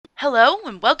Hello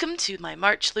and welcome to my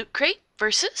March Loot Crate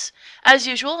versus. As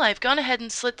usual, I've gone ahead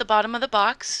and slit the bottom of the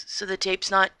box so the tape's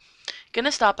not going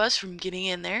to stop us from getting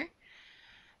in there.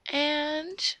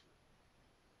 And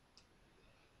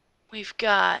we've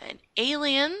got an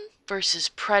Alien versus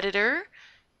Predator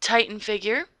Titan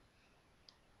figure.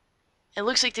 It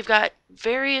looks like they've got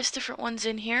various different ones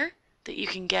in here that you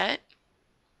can get.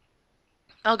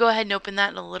 I'll go ahead and open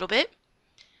that in a little bit.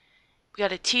 We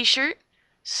got a t-shirt,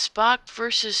 Spock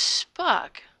versus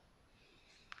Spock.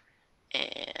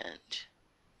 And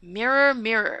Mirror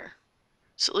Mirror.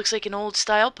 So it looks like an old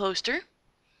style poster.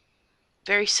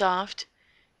 Very soft.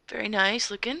 Very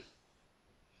nice looking.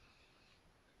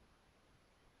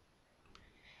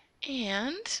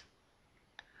 And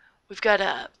we've got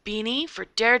a beanie for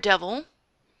Daredevil.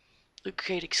 Loot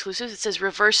Crate exclusive. It says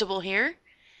reversible here.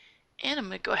 And I'm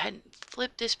going to go ahead and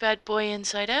flip this bad boy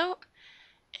inside out.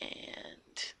 And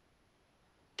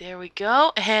there we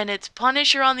go. And it's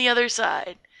Punisher on the other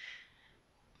side.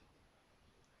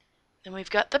 Then we've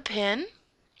got the pin.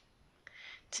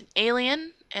 It's an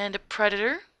alien and a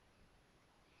predator.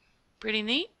 Pretty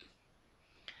neat.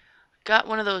 Got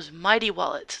one of those mighty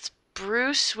wallets. It's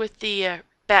Bruce with the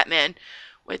Batman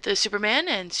with the Superman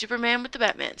and Superman with the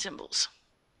Batman symbols.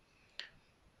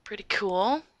 Pretty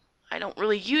cool. I don't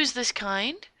really use this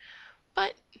kind,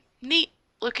 but neat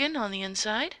looking on the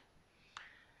inside.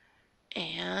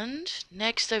 And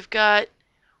next I've got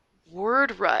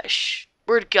Word Gush.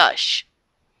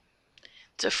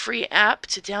 It's a free app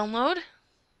to download.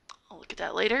 I'll look at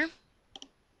that later.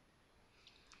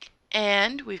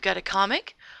 And we've got a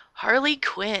comic, Harley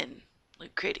Quinn,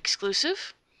 Loot Crate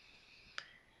exclusive.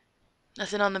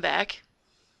 Nothing on the back.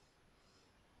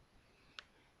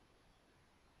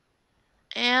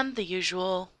 And the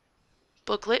usual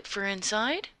booklet for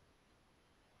inside.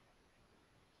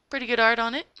 Pretty good art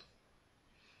on it.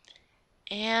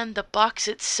 And the box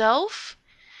itself,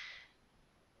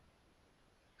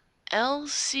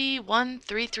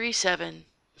 LC1337.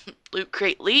 Loot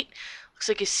Crate Elite. Looks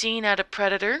like a scene out of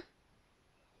Predator.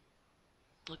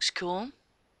 Looks cool.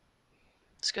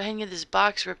 Let's go ahead and get this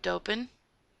box ripped open.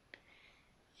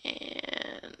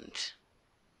 And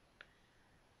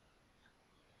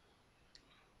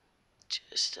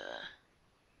just a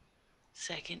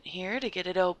second here to get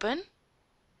it open.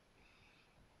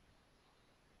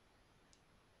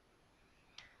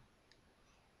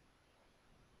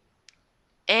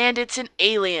 And it's an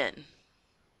alien.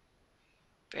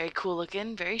 Very cool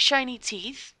looking, very shiny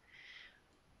teeth.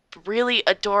 Really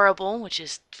adorable, which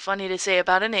is funny to say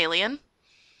about an alien.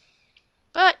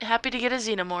 But happy to get a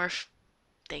xenomorph.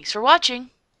 Thanks for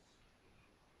watching.